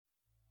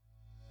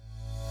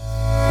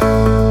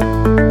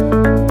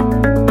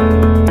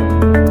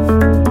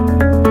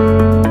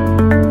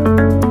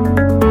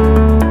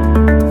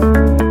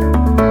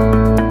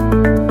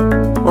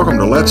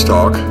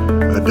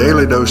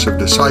dose of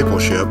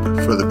discipleship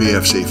for the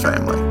BFC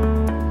family.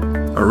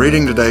 Our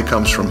reading today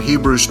comes from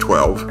Hebrews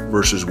 12,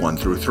 verses 1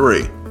 through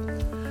 3.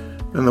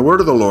 And the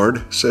word of the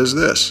Lord says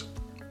this: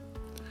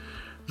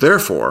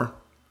 Therefore,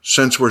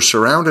 since we're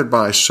surrounded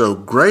by so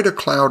great a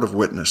cloud of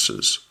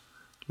witnesses,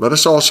 let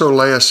us also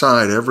lay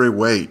aside every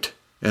weight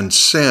and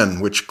sin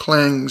which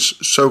clings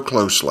so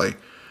closely,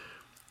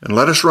 and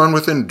let us run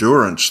with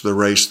endurance the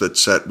race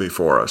that's set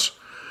before us,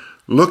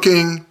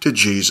 looking to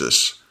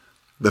Jesus,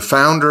 the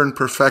founder and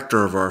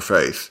perfecter of our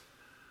faith,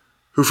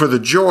 who for the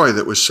joy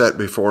that was set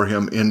before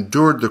him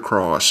endured the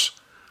cross,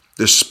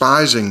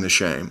 despising the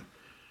shame,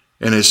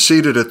 and is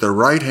seated at the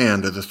right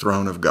hand of the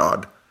throne of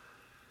God.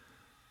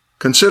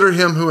 Consider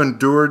him who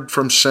endured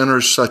from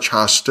sinners such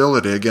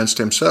hostility against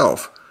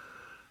himself,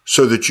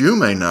 so that you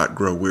may not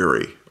grow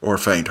weary or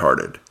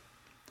faint-hearted.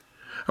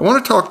 I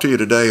want to talk to you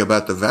today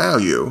about the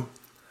value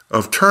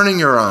of turning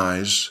your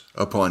eyes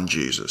upon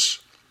Jesus.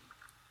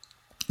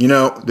 You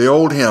know, the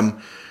old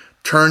hymn,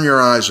 "Turn Your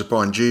Eyes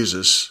Upon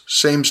Jesus,"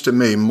 seems to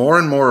me more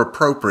and more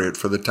appropriate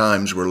for the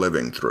times we're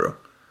living through.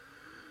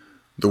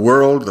 The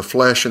world, the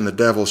flesh, and the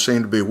devil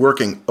seem to be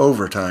working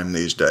overtime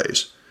these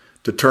days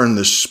to turn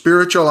the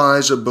spiritual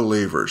eyes of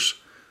believers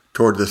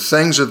toward the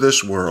things of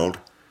this world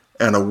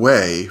and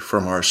away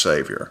from our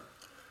Savior.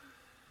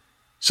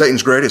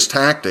 Satan's greatest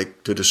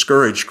tactic to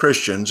discourage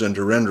Christians and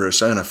to render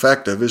us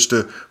ineffective is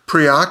to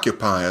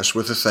preoccupy us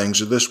with the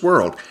things of this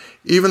world,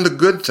 even the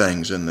good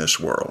things in this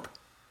world.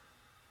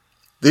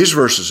 These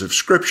verses of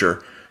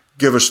Scripture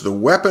give us the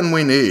weapon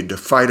we need to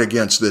fight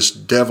against this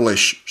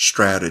devilish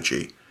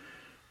strategy.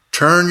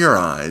 Turn your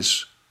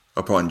eyes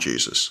upon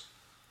Jesus.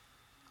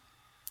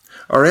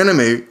 Our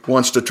enemy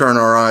wants to turn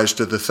our eyes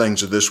to the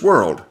things of this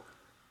world,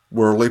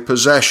 worldly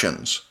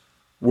possessions,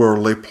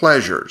 worldly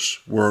pleasures,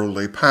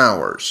 worldly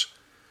powers.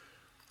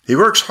 He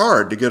works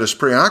hard to get us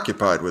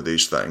preoccupied with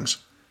these things,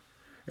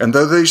 and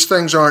though these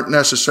things aren't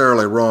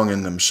necessarily wrong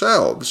in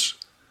themselves,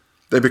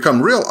 they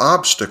become real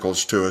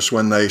obstacles to us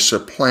when they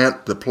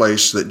supplant the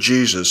place that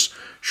Jesus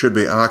should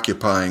be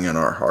occupying in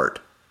our heart.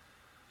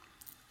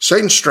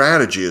 Satan's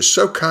strategy is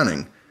so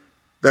cunning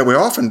that we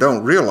often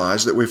don't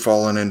realize that we've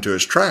fallen into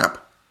his trap.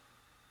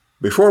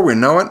 Before we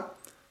know it,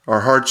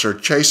 our hearts are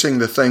chasing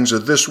the things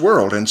of this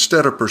world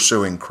instead of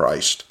pursuing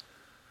Christ.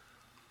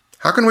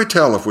 How can we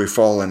tell if we've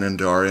fallen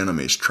into our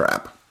enemy's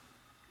trap?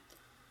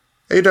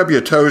 A.W.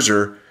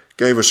 Tozer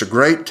gave us a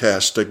great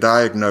test to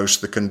diagnose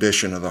the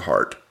condition of the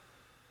heart.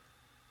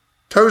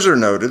 Tozer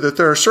noted that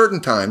there are certain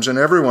times in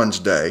everyone's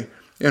day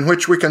in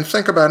which we can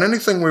think about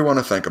anything we want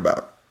to think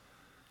about.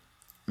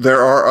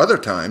 There are other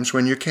times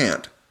when you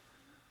can't.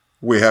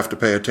 We have to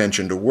pay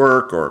attention to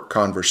work or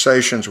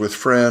conversations with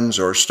friends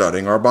or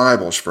studying our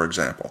Bibles, for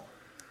example.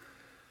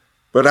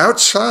 But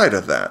outside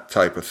of that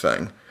type of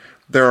thing,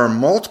 there are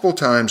multiple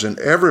times in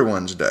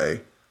everyone's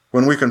day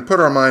when we can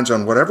put our minds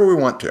on whatever we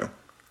want to.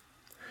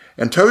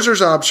 And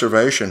Tozer's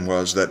observation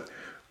was that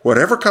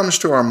whatever comes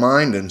to our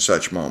mind in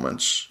such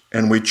moments,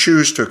 and we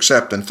choose to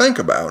accept and think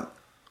about,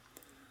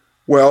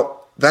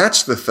 well,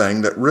 that's the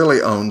thing that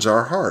really owns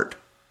our heart.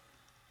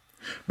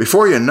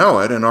 Before you know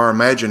it, in our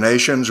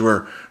imaginations,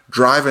 we're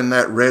driving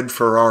that red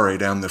Ferrari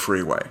down the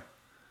freeway.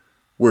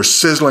 We're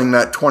sizzling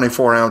that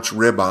 24-ounce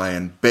ribeye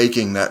and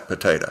baking that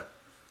potato.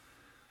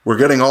 We're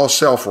getting all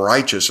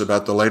self-righteous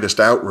about the latest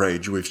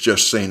outrage we've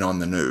just seen on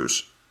the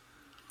news.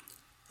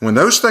 When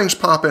those things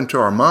pop into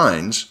our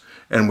minds,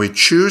 and we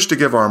choose to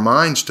give our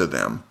minds to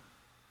them,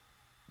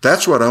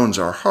 that's what owns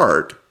our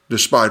heart,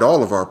 despite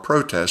all of our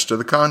protests to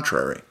the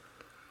contrary.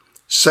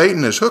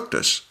 Satan has hooked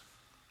us,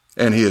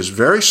 and he is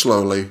very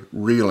slowly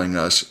reeling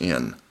us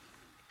in.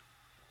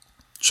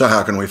 So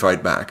how can we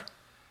fight back?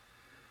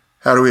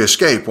 How do we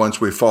escape once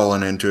we've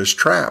fallen into his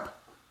trap?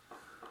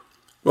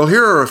 Well,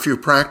 here are a few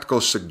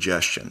practical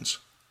suggestions.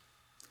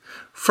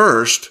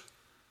 First,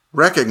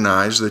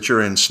 recognize that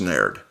you're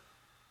ensnared.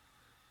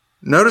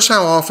 Notice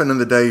how often in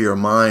the day your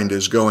mind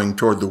is going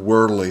toward the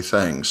worldly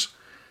things,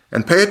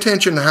 and pay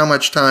attention to how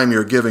much time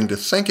you're giving to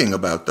thinking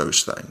about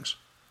those things.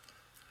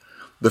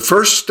 The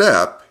first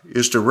step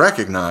is to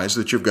recognize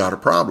that you've got a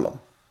problem.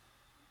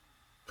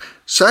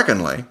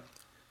 Secondly,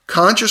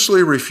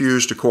 consciously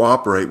refuse to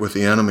cooperate with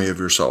the enemy of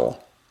your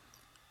soul.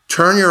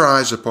 Turn your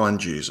eyes upon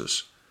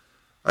Jesus.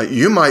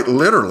 You might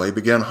literally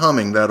begin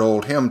humming that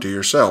old hymn to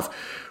yourself,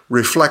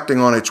 reflecting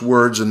on its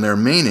words and their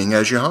meaning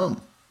as you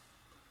hum.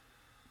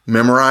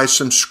 Memorize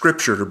some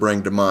scripture to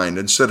bring to mind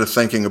instead of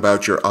thinking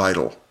about your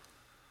idol.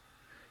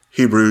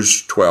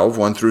 Hebrews 12,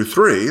 1 through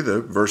 3,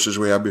 the verses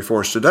we have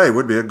before us today,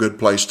 would be a good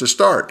place to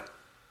start.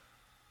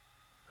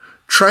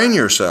 Train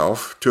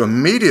yourself to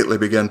immediately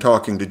begin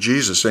talking to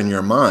Jesus in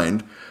your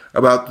mind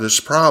about this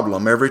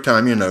problem every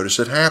time you notice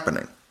it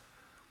happening.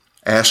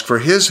 Ask for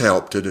his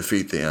help to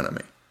defeat the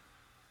enemy.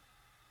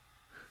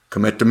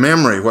 Commit to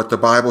memory what the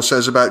Bible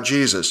says about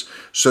Jesus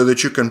so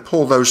that you can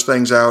pull those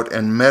things out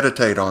and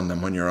meditate on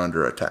them when you're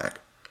under attack.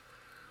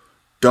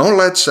 Don't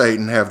let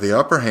Satan have the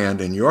upper hand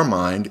in your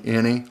mind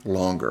any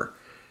longer.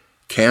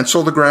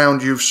 Cancel the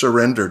ground you've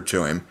surrendered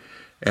to him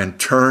and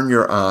turn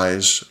your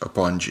eyes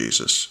upon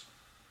Jesus.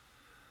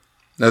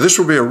 Now, this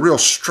will be a real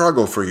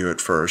struggle for you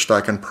at first,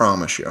 I can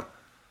promise you.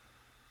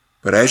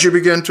 But as you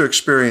begin to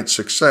experience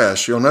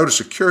success, you'll notice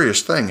a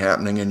curious thing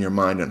happening in your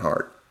mind and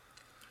heart.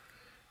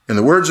 In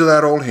the words of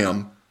that old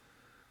hymn,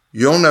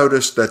 you'll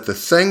notice that the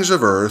things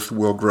of earth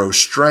will grow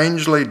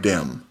strangely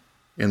dim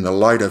in the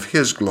light of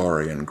His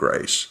glory and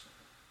grace.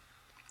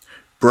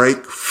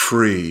 Break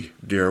free,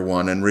 dear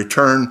one, and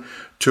return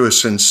to a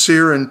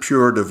sincere and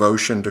pure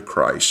devotion to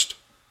Christ.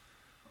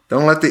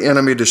 Don't let the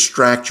enemy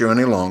distract you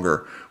any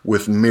longer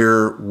with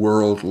mere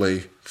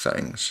worldly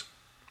things.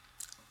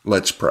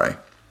 Let's pray.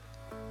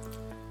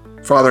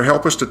 Father,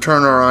 help us to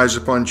turn our eyes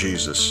upon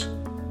Jesus,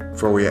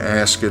 for we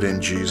ask it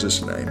in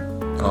Jesus' name.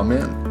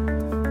 Amen.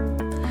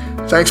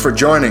 Thanks for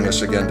joining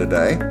us again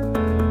today.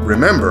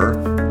 Remember,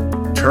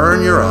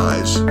 turn your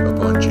eyes upon